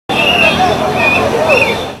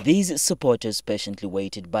These supporters patiently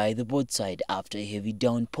waited by the roadside after a heavy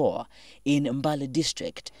downpour in Mbale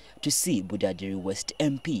district to see Budadiri West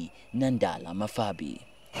MP Nandala Mafabi.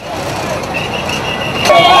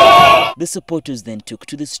 The supporters then took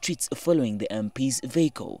to the streets following the MP's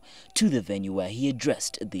vehicle to the venue where he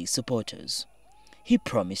addressed the supporters. He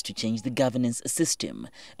promised to change the governance system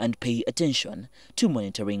and pay attention to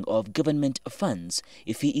monitoring of government funds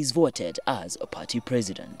if he is voted as a party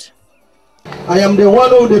president. I am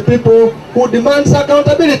one of the people who demands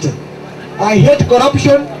accountability. I hate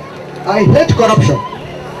corruption.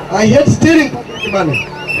 I hate stealing public money.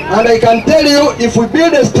 And I can tell you, if we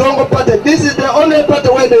build a stronger party, this is the only party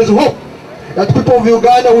where there is hope that people of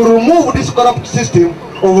Uganda will remove this corrupt system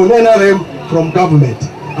of NRM from government.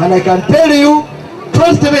 And I can tell you,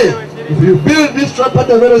 trust me, if you build this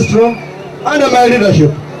party very strong, under my leadership,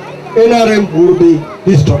 NRM will be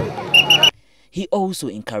destroyed. He also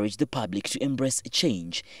encouraged the public to embrace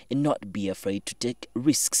change and not be afraid to take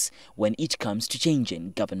risks when it comes to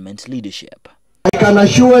changing government leadership. I can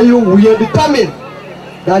assure you we are determined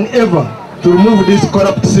than ever to remove this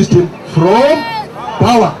corrupt system from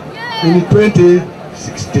power in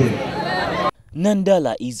 2016.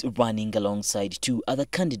 Nandala is running alongside two other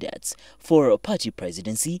candidates for a party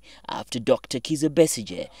presidency after Dr. Kizza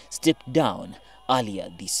Besigye stepped down earlier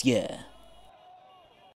this year.